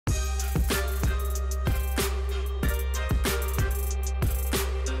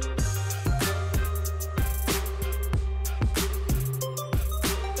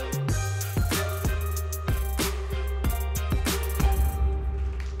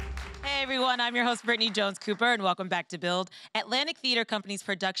everyone. I'm your host, Brittany Jones-Cooper, and welcome back to Build. Atlantic Theater Company's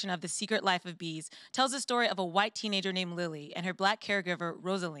production of The Secret Life of Bees tells the story of a white teenager named Lily and her black caregiver,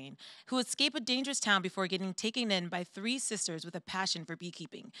 Rosaleen, who escape a dangerous town before getting taken in by three sisters with a passion for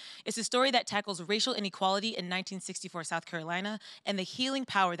beekeeping. It's a story that tackles racial inequality in 1964 South Carolina and the healing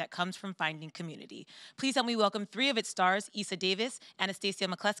power that comes from finding community. Please help me welcome three of its stars, Eisa Davis,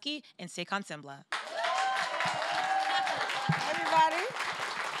 Anastacia McCleskey, and Saycon Sengbloh. Everybody.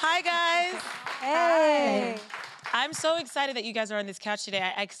 Hi, guys. Hey. I'm so excited that you guys are on this couch today.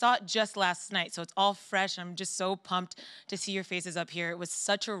 I saw it just last night, so it's all fresh. I'm just so pumped to see your faces up here. It was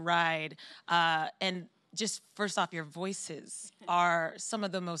such a ride. And just first off, your voices are some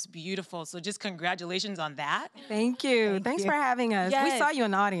of the most beautiful. So just congratulations on that. Thank you. Thanks for having us. Yes. We saw you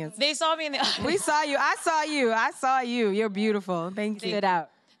in the audience. They saw me in the audience. We saw you. I saw you. I saw you. You're beautiful. Thank you. Sit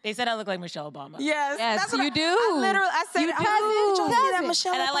out. They said I look like Michelle Obama. Yes. Yes, you do. I said, You I was do. like, did you see that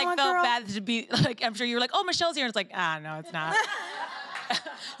Michelle And I Obama felt girl? bad to be like, I'm sure you were like, oh, Michelle's here. And it's like, no, it's not.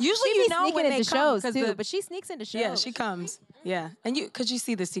 Usually She you be know sneaking when they into come, shows 'cause too, the- but she sneaks into shows. Yeah, she comes. Yeah, and because you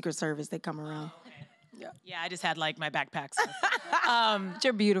see the Secret Service, they come around. Yeah, I just had like my backpack. So. But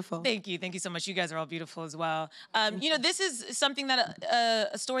you're beautiful. Thank you so much. You guys are all beautiful as well. You know, this is something that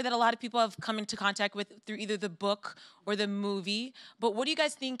a story that a lot of people have come into contact with through either the book or the movie. But what do you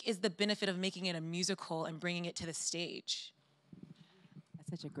guys think is the benefit of making it a musical and bringing it to the stage?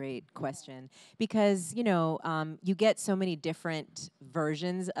 Such a great question because, you know, you get so many different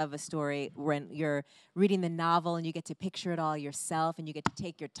versions of a story when you're reading the novel and you get to picture it all yourself and you get to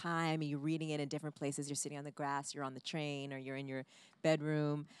take your time and you're reading it in different places. You're sitting on the grass, you're on the train, or you're in your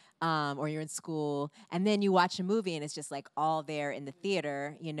bedroom, or you're in school. And then you watch a movie and it's just like all there in the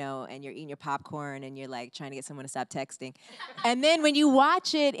theater, you know, and you're eating your popcorn and you're like trying to get someone to stop texting. And then when you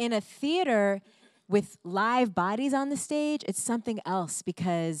watch it in a theater, with live bodies on the stage, it's something else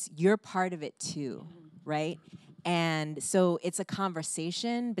because you're part of it too, right? And so it's a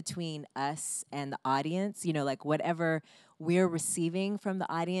conversation between us and the audience. You know, like whatever we're receiving from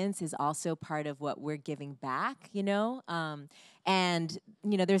the audience is also part of what we're giving back, you know? And,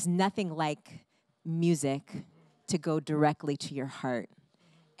 you know, there's nothing like music to go directly to your heart.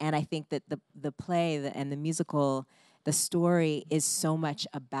 And I think that the play and the musical, the story is so much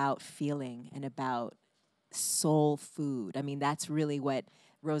about feeling and about soul food. I mean, that's really what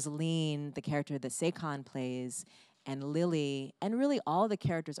Rosaleen, the character that Saycon plays, and Lily, and really all the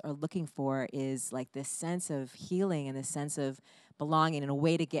characters are looking for is like this sense of healing and this sense of belonging and a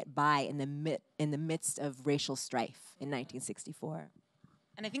way to get by in the midst of racial strife in 1964.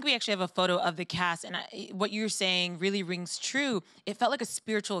 And I think we actually have a photo of the cast, and what you're saying really rings true. It felt like a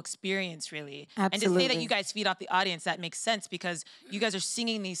spiritual experience, really. Absolutely. And to say that you guys feed off the audience, that makes sense because you guys are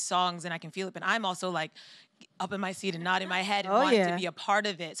singing these songs, and I can feel it. But I'm also like up in my seat and nodding my head and wanting to be a part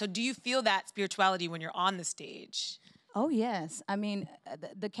of it. So do you feel that spirituality when you're on the stage? Oh, yes. I mean,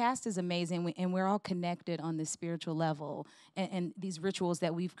 the cast is amazing, and we're all connected on this spiritual level and these rituals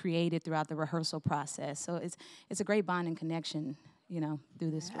that we've created throughout the rehearsal process. So it's a great bond and connection, you know,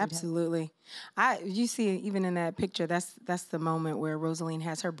 through this. Absolutely. You see, even in that picture, that's the moment where Rosaleen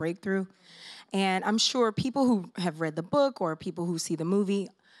has her breakthrough. And I'm sure people who have read the book or people who see the movie,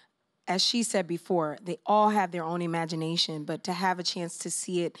 as she said before, they all have their own imagination, but to have a chance to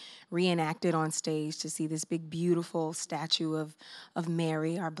see it reenacted on stage, to see this big, beautiful statue of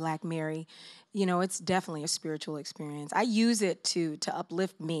Mary, our Black Mary, you know, it's definitely a spiritual experience. I use it to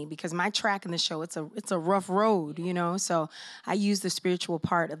uplift me because my track in the show, it's a rough road, you know, so I use the spiritual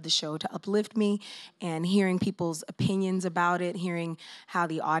part of the show to uplift me, and hearing people's opinions about it, hearing how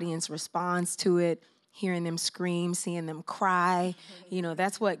the audience responds to it, hearing them scream, seeing them cry, you know,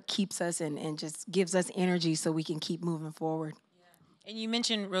 that's what keeps us and just gives us energy so we can keep moving forward. And you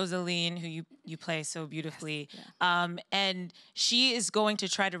mentioned Rosaleen, who you play so beautifully, and she is going to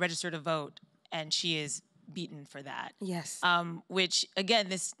try to register to vote, and she is beaten for that. Yes. Which, again,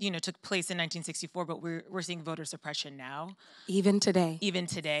 this, you know, took place in 1964, but we're seeing voter suppression now. Even today. Even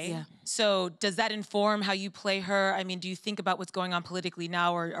today. Yeah. So does that inform how you play her? I mean, do you think about what's going on politically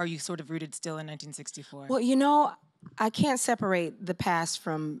now, or are you sort of rooted still in 1964? Well, you know, I can't separate the past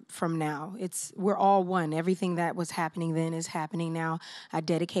from now. We're all one. Everything that was happening then is happening now. I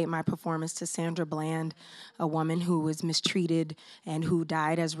dedicate my performance to Sandra Bland, a woman who was mistreated and who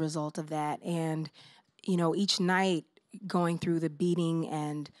died as a result of that. And you know, each night going through the beating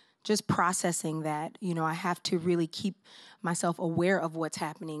and just processing that, you know, I have to really keep myself aware of what's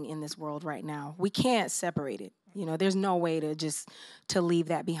happening in this world right now. We can't separate it. You know, there's no way to leave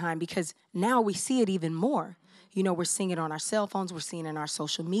that behind because now we see it even more. You know, we're seeing it on our cell phones, we're seeing it in our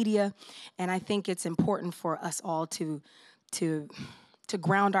social media, and I think it's important for us all to to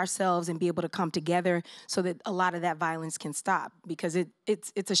ground ourselves and be able to come together so that a lot of that violence can stop, because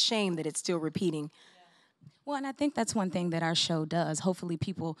it's a shame that it's still repeating. Well, and I think that's one thing that our show does. Hopefully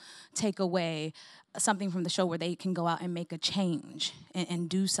people take away something from the show where they can go out and make a change and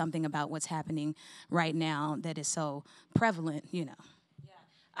do something about what's happening right now that is so prevalent, you know.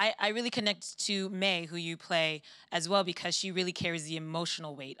 I really connect to May, who you play as well, because she really carries the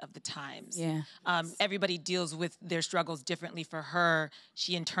emotional weight of the times. Yeah. Everybody deals with their struggles differently. For her,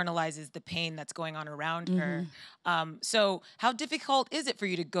 she internalizes the pain that's going on around her. So how difficult is it for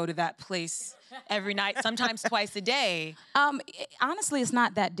you to go to that place every night, sometimes twice a day? Honestly, it's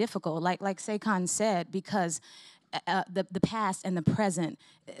not that difficult, like Saycon said, because the past and the present,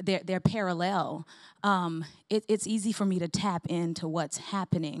 they're parallel. It's easy for me to tap into what's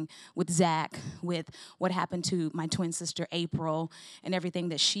happening with Zach, with what happened to my twin sister April, and everything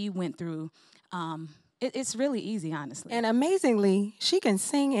that she went through. It's really easy, honestly. And amazingly, she can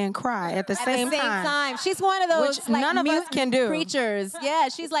sing and cry at the same time. She's one of those Which like none of us can do. creatures. Yeah,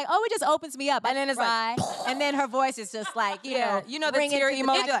 she's like, oh, it just opens me up. And then it's cry. And then her voice is just like, you know the ringing teary through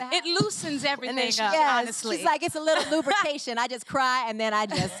the emoji. back. It loosens everything up, Yes, honestly. she's like, it's a little lubrication. I just cry and then I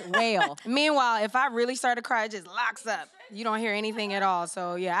just wail. Meanwhile, if I really start to cry, it just locks up. You don't hear anything at all.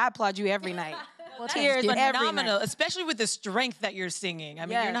 So yeah, I applaud you every night. Well, tears every phenomenal, night. especially with the strength that you're singing. I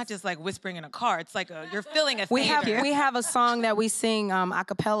mean, Yes. you're not just like whispering in a car. It's like you're filling a We theater. have a song that we sing a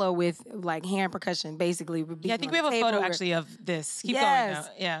cappella with like hand percussion, basically. Yeah, I think we have a photo actually of this. Keep going now.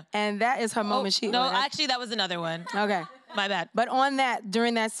 Yeah. And that is her moment. Actually, that was another one. Okay. My bad. But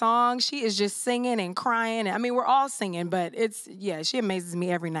during that song, she is just singing and crying. I mean, we're all singing, but she amazes me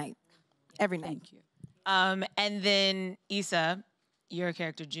every night. Every night. Thank you. And then Eisa, your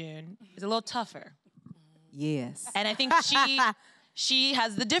character June, is a little tougher. Yes. And I think she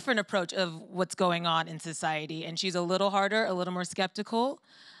has the different approach of what's going on in society, and she's a little harder, a little more skeptical,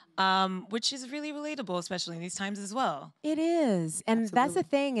 which is really relatable, especially in these times as well. It is. And that's the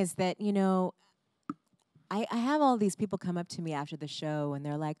thing is that, I have all these people come up to me after the show and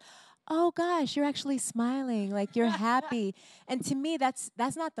they're like, oh gosh, you're actually smiling, like you're happy. And to me, that's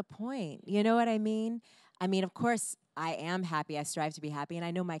not the point. You know what I mean? I mean, of course, I am happy. I strive to be happy. And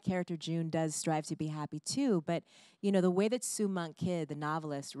I know my character, June, does strive to be happy too. But, the way that Sue Monk Kidd, the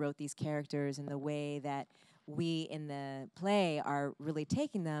novelist, wrote these characters and the way that we in the play are really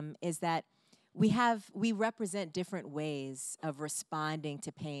taking them is that we represent different ways of responding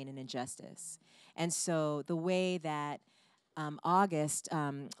to pain and injustice. And so the way that August,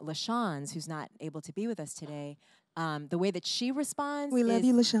 LaChanze, who's not able to be with us today, the way that she responds We love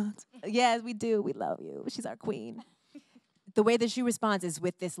you, LaChanze. Yes, we do. We love you. She's our queen. The way that she responds is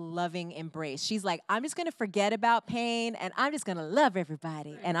with this loving embrace. She's like, I'm just going to forget about pain, and I'm just going to love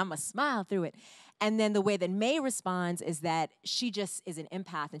everybody, and I'm going to smile through it. And then the way that May responds is that she just is an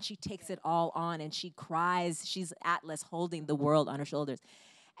empath, and she takes it all on, and she cries. She's Atlas holding the world on her shoulders.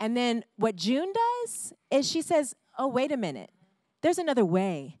 And then what June does is she says, oh, wait a minute. There's another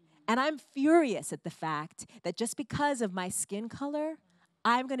way. And I'm furious at the fact that just because of my skin color,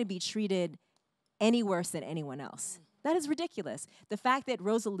 I'm going to be treated any worse than anyone else. That is ridiculous. The fact that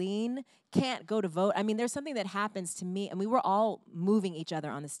Rosaleen can't go to vote, I mean, there's something that happens to me, and we were all moving each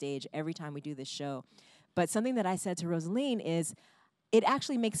other on the stage every time we do this show. But something that I said to Rosaleen is, it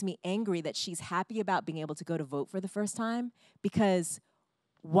actually makes me angry that she's happy about being able to go to vote for the first time, because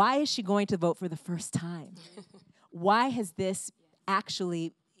why is she going to vote for the first time? Why is this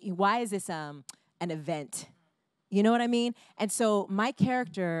an event? You know what I mean? And so my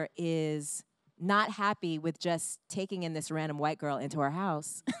character is not happy with just taking in this random white girl into our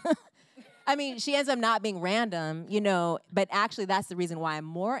house. I mean, she ends up not being random, but actually that's the reason why I'm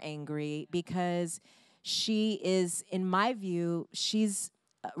more angry, because she is, in my view, she's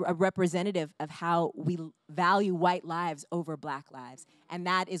a representative of how we value white lives over black lives. And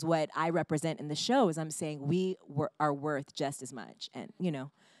that is what I represent in the show, is I'm saying we are worth just as much. And,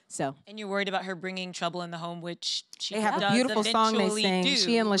 so. And you're worried about her bringing trouble in the home, which she They have does a beautiful song they sing. do,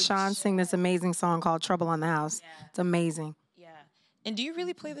 She and LaChanze sing this amazing song called Trouble on the House. Yeah. It's amazing. Yeah. And do you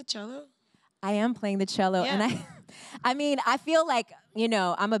really play the cello? I am playing the cello. Yeah. And I mean, I feel like,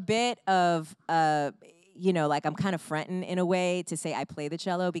 I'm a bit of, like I'm kind of fronting in a way to say I play the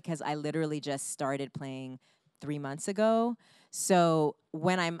cello, because I literally just started playing 3 months ago. So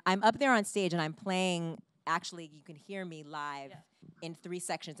when I'm up there on stage and I'm playing, actually you can hear me live in 3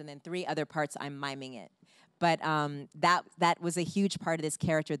 sections, and then 3 other parts I'm miming it. But that was a huge part of this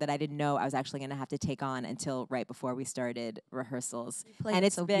character that I didn't know I was actually going to have to take on until right before we started rehearsals. And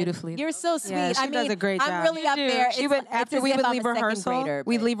it's so beautifully. You're so sweet. Yeah, she does a great job. I'm really up there. She would, after we would leave rehearsal, we'd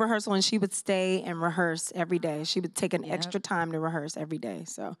we leave rehearsal, and she would stay and rehearse every day. She would take an extra time to rehearse every day.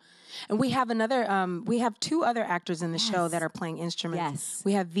 So, and we have we have 2 other actors in the show that are playing instruments. Yes.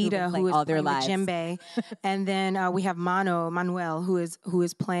 We have Vita, who is all their playing the lives. djembe, and then we have Manuel, who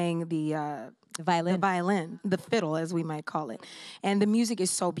is playing the violin, the fiddle, as we might call it. And the music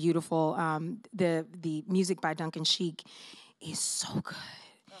is so beautiful. The music by Duncan Sheik is so good.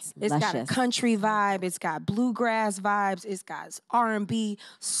 It's got a country vibe. It's got bluegrass vibes. It's got R&B,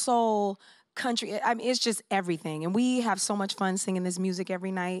 soul, country. I mean, it's just everything. And we have so much fun singing this music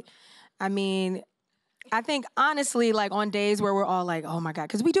every night. I mean, I think, honestly, like on days where we're all like, oh my God,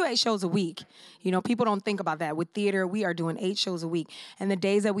 because we do 8 shows a week. You know, people don't think about that. With theater, we are doing 8 shows a week. And the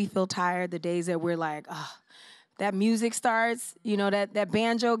days that we feel tired, the days that we're like, oh, that music starts, you know, that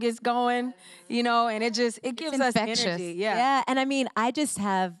banjo gets going, you know, and it gives us energy. Yeah. Yeah, and I mean,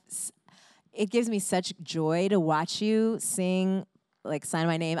 it gives me such joy to watch you sing, like Sign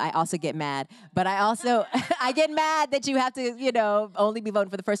My Name. I also get mad, but I get mad that you have to, you know, only be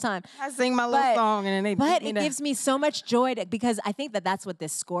voting for the first time. I sing my little song and then they But beat me it down. gives me so much joy because I think that's what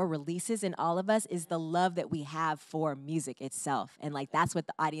this score releases in all of us is the love that we have for music itself. And like, that's what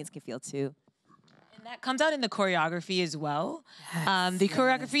the audience can feel too. And that comes out in the choreography as well. The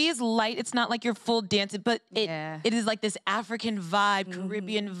choreography is light. It's not like your full dance, but it is like this African vibe,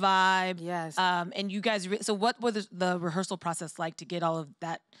 Caribbean vibe. Yes. And you guys, so what was the rehearsal process like to get all of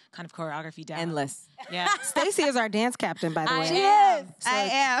that kind of choreography down? Endless. Yeah. Stacy is our dance captain, by the way. She is. I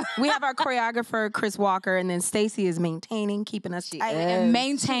am. We have our choreographer, Chris Walker, and then Stacy is maintaining, keeping us tight. And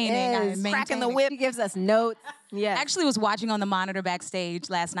maintaining. Cracking the whip. She gives us notes. Yeah. Actually was watching on the monitor backstage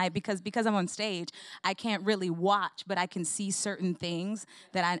last night because I'm on stage, I can't really watch, but I can see certain things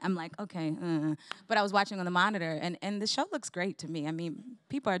that I'm like, okay. But I was watching on the monitor, and the show looks great to me. I mean,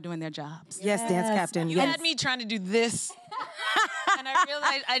 people are doing their jobs. Yes, dance captain. You had me trying to do this. And I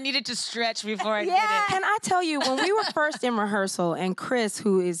realized I needed to stretch before I did it. Can I tell you, when we were first in rehearsal, and Chris,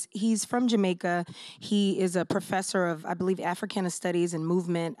 he's from Jamaica, he is a professor of, I believe, Africana Studies and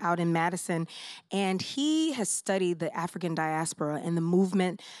Movement out in Madison, and he has studied the African diaspora and the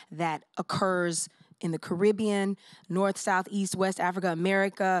movement that occurs in the Caribbean, North, South, East, West Africa,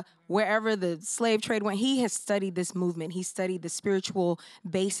 America, wherever the slave trade went. He has studied this movement. He studied the spiritual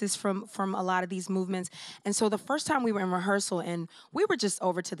basis from a lot of these movements. And so the first time we were in rehearsal and we were just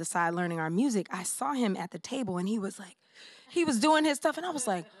over to the side learning our music, I saw him at the table and he was doing his stuff and I was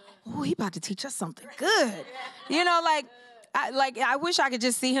like, oh, he about to teach us something good. You know, I wish I could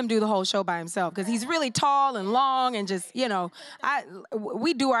just see him do the whole show by himself because he's really tall and long and just, you know,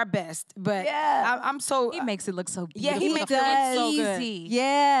 we do our best, but I'm so... He makes it look so beautiful. Yeah, he makes it look so good. Easy.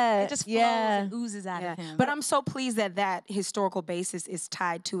 Yeah. It just flows and oozes out of him. But I'm so pleased that historical basis is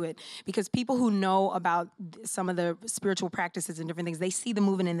tied to it because people who know about some of the spiritual practices and different things, they see the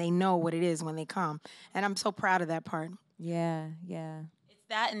movement and they know what it is when they come. And I'm so proud of that part. Yeah, yeah.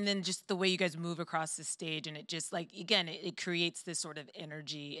 That and then just the way you guys move across the stage and it just like again it creates this sort of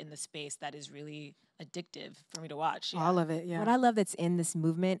energy in the space that is really addictive for me to watch. All of it, yeah. What I love that's in this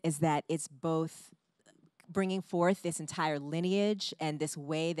movement is that it's both bringing forth this entire lineage and this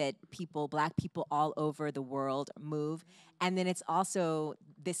way that Black people all over the world move, and then it's also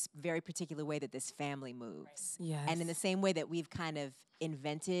this very particular way that this family moves. Yes. And in the same way that we've kind of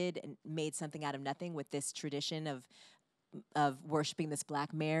invented and made something out of nothing with this tradition of worshiping this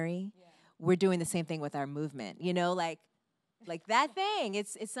Black Mary, we're doing the same thing with our movement. You know, like that thing.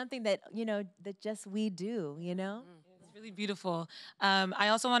 It's something that, you know, that just we do, you know? It's really beautiful. I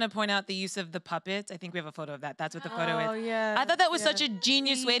also want to point out the use of the puppets. I think we have a photo of that. That's what the photo is. Oh, yeah. I thought that was such a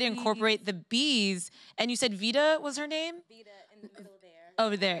genius way to incorporate the bees. And you said Vita was her name? Vita in the middle there.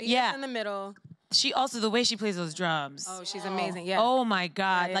 Over there, yeah. In the middle. She also, the way she plays those drums. Oh, she's amazing, yeah. Oh my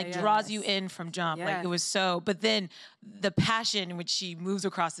God, Yeah, like yeah. draws you in from jump. Yeah. Like it was so, but then the passion in which she moves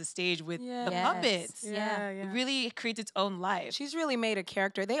across the stage with the puppets. Yeah. It really creates its own life. She's really made a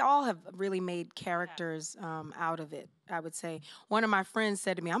character. They all have really made characters out of it, I would say. One of my friends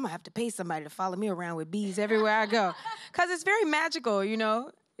said to me, I'm going to have to pay somebody to follow me around with bees everywhere I go. Because it's very magical, you know?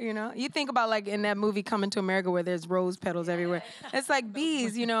 You know, you think about like in that movie Coming to America where there's rose petals everywhere. It's like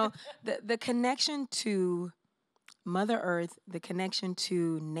bees, you know, the connection to Mother Earth, the connection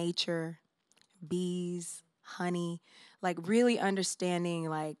to nature, bees, honey, like really understanding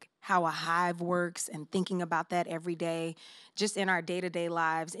like how a hive works and thinking about that every day, just in our day-to-day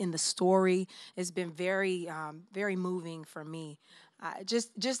lives, in the story, has been very, very moving for me.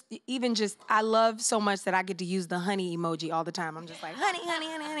 I love so much that I get to use the honey emoji all the time. I'm just like, honey, honey,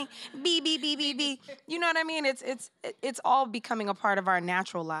 honey, honey, bee, bee, bee, bee, bee. You know what I mean? It's all becoming a part of our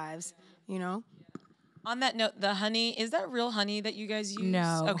natural lives, you know? On that note, the honey, is that real honey that you guys use?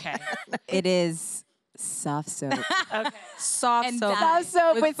 No. Okay. It is soft soap. Okay. Soft And soap. Soft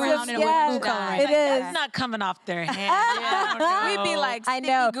soap with brown some, and with yes, food coloring. it is. That's not coming off their hand. We'd be like I sticky,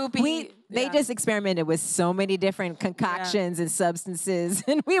 know. goopy. They just experimented with so many different concoctions and substances,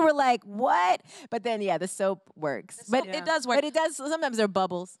 and we were like, "What?" But then, yeah, the soap works. But It does work. But it does. Sometimes there are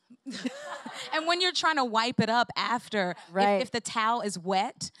bubbles. And when you're trying to wipe it up after, Right. if the towel is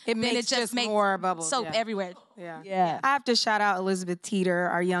wet, It then makes it just makes more bubbles, soap yeah. everywhere. Yeah. I have to shout out Elizabeth Teeter,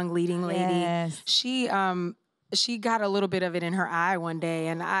 our young leading lady. Yes. She got a little bit of it in her eye one day,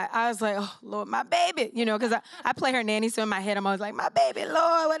 and I was like, oh, Lord, my baby, you know, because I play her nanny, so in my head I'm always like, my baby,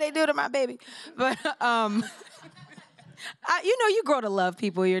 Lord, what they do to my baby? But, you grow to love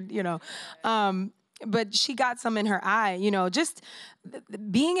people, but she got some in her eye, just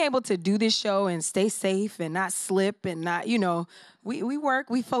being able to do this show and stay safe and not slip and not,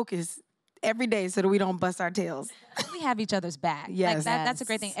 we focus every day so that we don't bust our tails. We have each other's back. Yes. Like that's a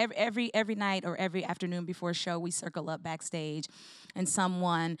great thing. Every night or every afternoon before a show, we circle up backstage, and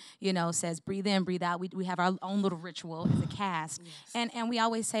someone says, "Breathe in, breathe out." We have our own little ritual as a cast, and we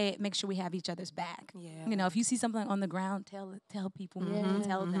always say, make sure we have each other's back. Yeah. If you see something on the ground, tell people,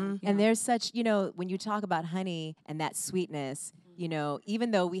 tell them. And there's such, when you talk about honey and that sweetness,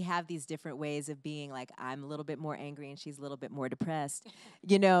 even though we have these different ways of being, like I'm a little bit more angry and she's a little bit more depressed,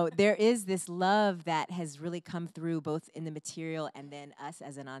 there is this love that has really come through both in the material and then us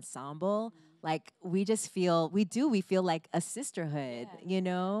as an ensemble. Like we feel like a sisterhood,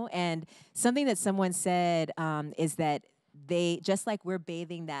 and something that someone said is that just like we're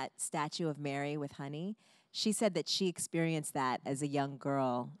bathing that statue of Mary with honey, she said that she experienced that as a young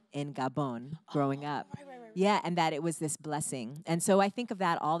girl in Gabon growing up. Right. Yeah, and that it was this blessing. And so I think of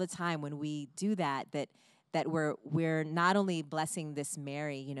that all the time when we do that we're not only blessing this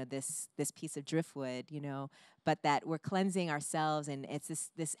Mary, this piece of driftwood, but that we're cleansing ourselves, and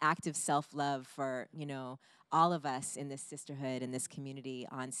it's this act of self-love for, all of us in this sisterhood and this community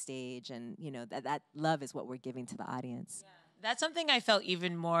on stage, and that love is what we're giving to the audience. Yeah. That's something I felt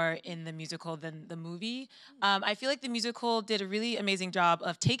even more in the musical than the movie. I feel like the musical did a really amazing job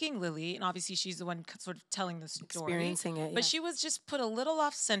of taking Lily, and obviously she's the one sort of telling the story. Experiencing it, But she was just put a little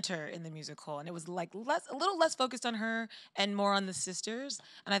off center in the musical, and it was like a little less focused on her and more on the sisters.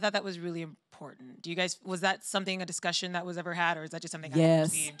 And I thought that was really important. Was that a discussion that was ever had, or is that just something I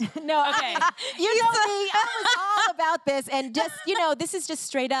perceived? No, okay. You know me, I was all about this, and just, this is just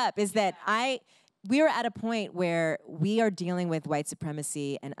straight up, is that we are at a point where we are dealing with white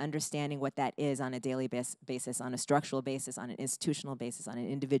supremacy and understanding what that is on a daily basis, on a structural basis, on an institutional basis, on an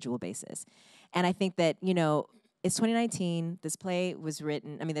individual basis. And I think that, it's 2019. This play was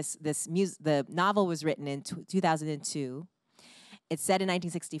written, the novel was written in 2002. It's set in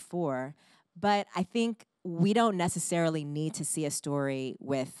 1964. But I think we don't necessarily need to see a story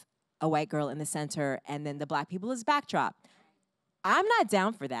with a white girl in the center and then the black people as backdrop. I'm not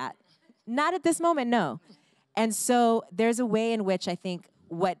down for that. Not at this moment, no. And so there's a way in which I think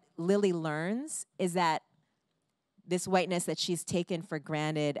what Lily learns is that this whiteness that she's taken for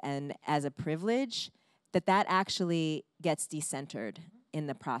granted and as a privilege, that actually gets decentered in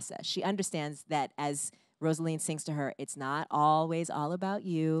the process. She understands that, as Rosaleen sings to her, it's not always all about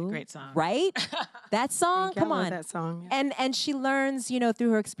you. Great song. Right? That song, come I love on. that song. Yeah. And she learns,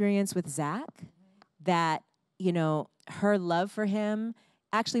 through her experience with Zach, that, her love for him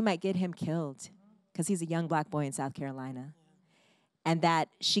actually might get him killed because he's a young black boy in South Carolina. And that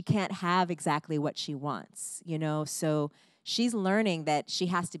she can't have exactly what she wants, So she's learning that she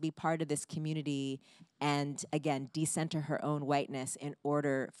has to be part of this community and, again, decenter her own whiteness in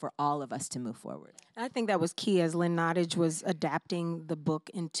order for all of us to move forward. I think that was key as Lynn Nottage was adapting the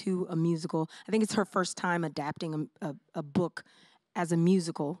book into a musical. I think it's her first time adapting a book as a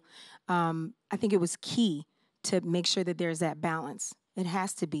musical. I think it was key to make sure that there's that balance. It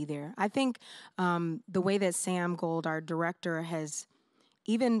has to be there. I think the way that Sam Gold, our director, has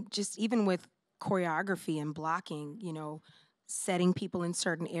even with choreography and blocking, setting people in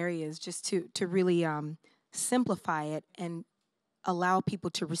certain areas just to really simplify it and allow people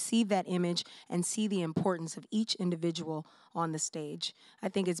to receive that image and see the importance of each individual on the stage. I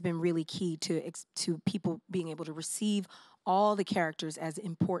think it's been really key to people being able to receive all the characters as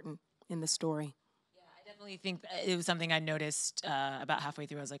important in the story. definitely think that it was something I noticed about halfway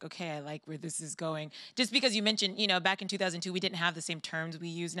through. I was like, okay, I like where this is going. Just because you mentioned, back in 2002, we didn't have the same terms we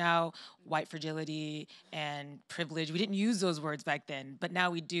use now, white fragility and privilege. We didn't use those words back then, but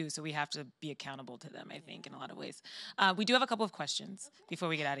now we do, so we have to be accountable to them, I think, in a lot of ways. We do have a couple of questions before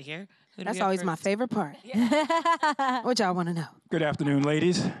we get out of here. That's always my favorite part. What y'all want to know? Good afternoon,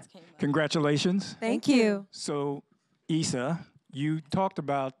 ladies. Congratulations. Thank you. So, Eisa, you talked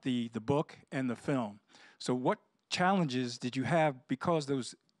about the book and the film. So what challenges did you have because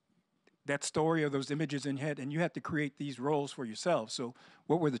that story or those images in your head, and you had to create these roles for yourself? So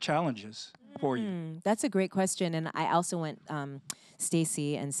what were the challenges for you? That's a great question, and I also want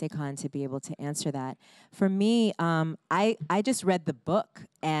Stacy and Saycon to be able to answer that. For me, I just read the book,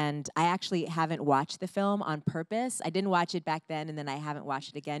 and I actually haven't watched the film on purpose. I didn't watch it back then, and then I haven't watched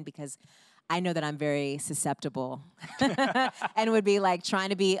it again because I know that I'm very susceptible and would be like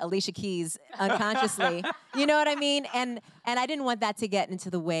trying to be Alicia Keys unconsciously. You know what I mean? And I didn't want that to get into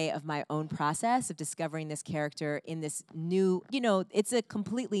the way of my own process of discovering this character in this new, it's a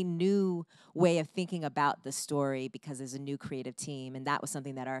completely new way of thinking about the story because there's a new creative team. And that was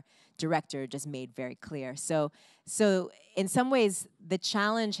something that our director just made very clear. So in some ways, the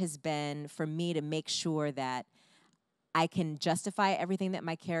challenge has been for me to make sure that I can justify everything that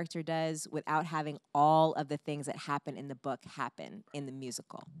my character does without having all of the things that happen in the book happen in the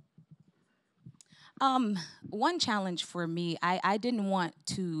musical. One challenge for me, I didn't want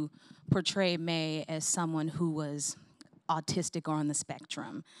to portray May as someone who was autistic or on the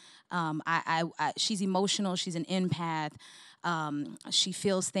spectrum. She's emotional, she's an empath. She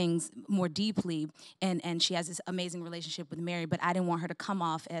feels things more deeply, and she has this amazing relationship with Mary, but I didn't want her to come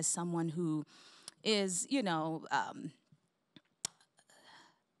off as someone who is,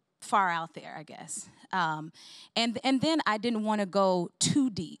 far out there, I guess. And then I didn't want to go too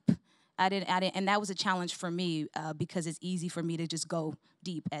deep. I didn't, and that was a challenge for me because it's easy for me to just go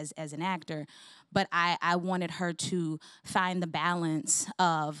deep as an actor. But I wanted her to find the balance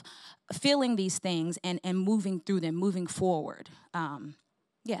of feeling these things and moving through them, moving forward. So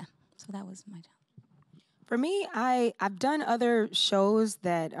that was my challenge. For me, I've done other shows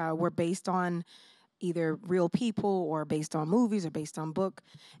that were based on either real people or based on movies or based on book.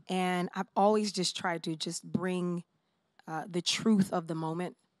 And I've always just tried to just bring the truth of the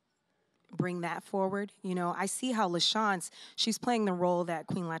moment, bring that forward. I see how LaChanze, she's playing the role that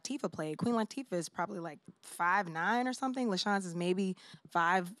Queen Latifah played. Queen Latifah is probably like 5'9" or something. LaChanze is maybe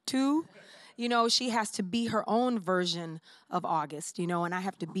 5'2". She has to be her own version of August, and I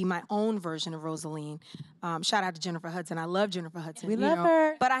have to be my own version of Rosaleen. Shout out to Jennifer Hudson. I love Jennifer Hudson. We love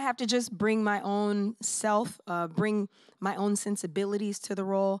her. But I have to just bring my own self, bring my own sensibilities to the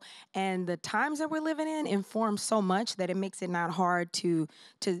role. And the times that we're living in inform so much that it makes it not hard to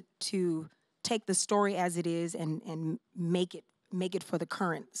take the story as it is and make it for the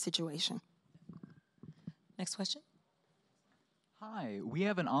current situation. Next question. Hi, we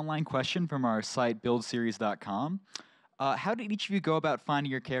have an online question from our site buildseries.com. How did each of you go about finding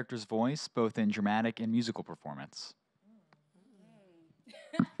your character's voice, both in dramatic and musical performance?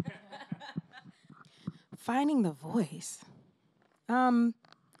 Finding the voice. I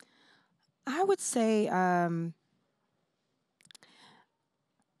would say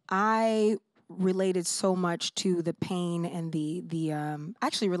I related so much to the pain and the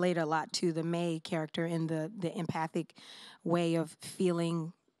actually related a lot to the May character in the empathic way of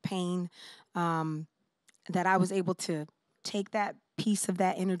feeling pain, that I was able to take that piece of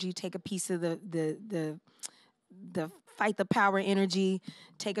that energy, take a piece of the fight the power energy,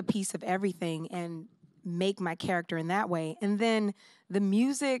 take a piece of everything and make my character in that way. And then the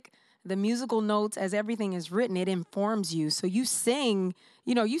musical notes, as everything is written, it informs you. So you sing,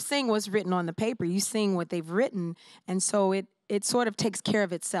 you sing what's written on the paper. You sing what they've written. And so it sort of takes care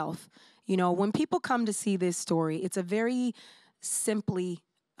of itself. When people come to see this story, it's a very simply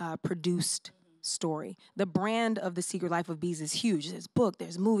produced story. The brand of The Secret Life of Bees is huge. There's book,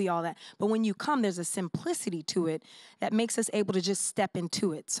 there's movie, all that. But when you come, there's a simplicity to it that makes us able to just step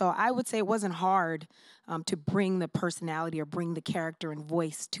into it. So I would say it wasn't hard to bring the personality or bring the character and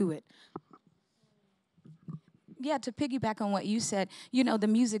voice to it. Yeah, to piggyback on what you said, the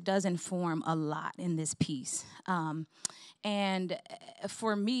music does inform a lot in this piece. And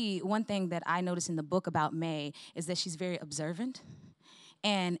for me, one thing that I noticed in the book about May is that she's very observant.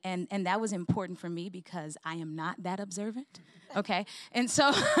 And that was important for me because I am not that observant, okay? And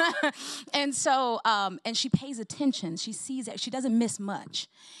so, and she pays attention. She sees it. She doesn't miss much.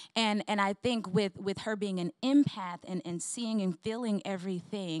 And I think with her being an empath and seeing and feeling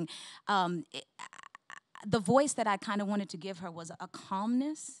everything, the voice that I kind of wanted to give her was a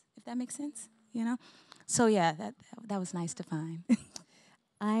calmness, if that makes sense, So yeah, that was nice to find.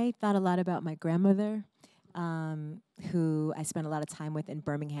 I thought a lot about my grandmother, who I spent a lot of time with in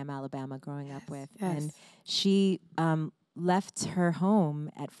Birmingham, Alabama, growing up with. Yes. And she left her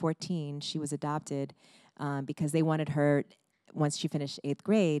home at 14. She was adopted because they wanted her, once she finished 8th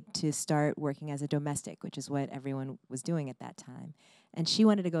grade, to start working as a domestic, which is what everyone was doing at that time. And she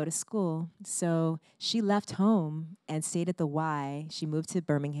wanted to go to school, so she left home and stayed at the Y. She moved to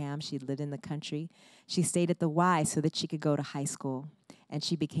Birmingham. She lived in the country. She stayed at the Y so that she could go to high school, and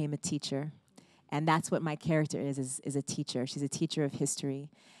she became a teacher. And that's what my character is a teacher. She's a teacher of history.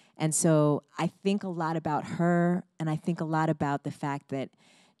 And so I think a lot about her, and I think a lot about the fact that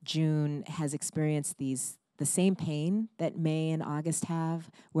June has experienced the same pain that May and August have,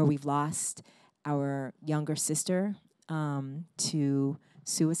 where we've lost our younger sister to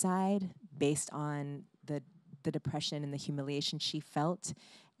suicide based on the depression and the humiliation she felt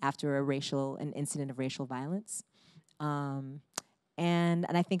after an incident of racial violence. And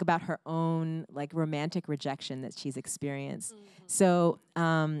I think about her own romantic rejection that she's experienced. Mm-hmm. So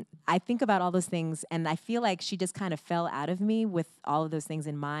I think about all those things, and I feel like she just kind of fell out of me with all of those things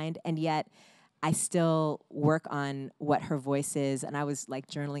in mind, and yet I still work on what her voice is. And I was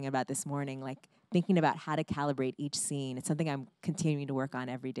journaling about this morning, thinking about how to calibrate each scene. It's something I'm continuing to work on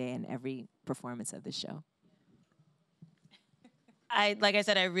every day in every performance of this show. Like I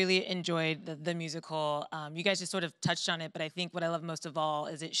said, I really enjoyed the musical. You guys just sort of touched on it, but I think what I love most of all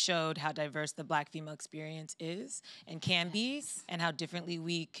is it showed how diverse the Black female experience is and can be, and how differently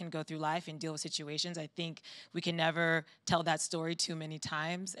we can go through life and deal with situations. I think we can never tell that story too many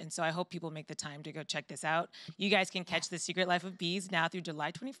times, and so I hope people make the time to go check this out. You guys can catch The Secret Life of Bees now through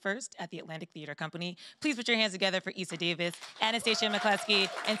July 21st at the Atlantic Theater Company. Please put your hands together for Eisa Davis, Anastacia McCleskey,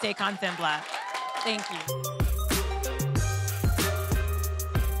 and Saycon Sengbloh. Thank you.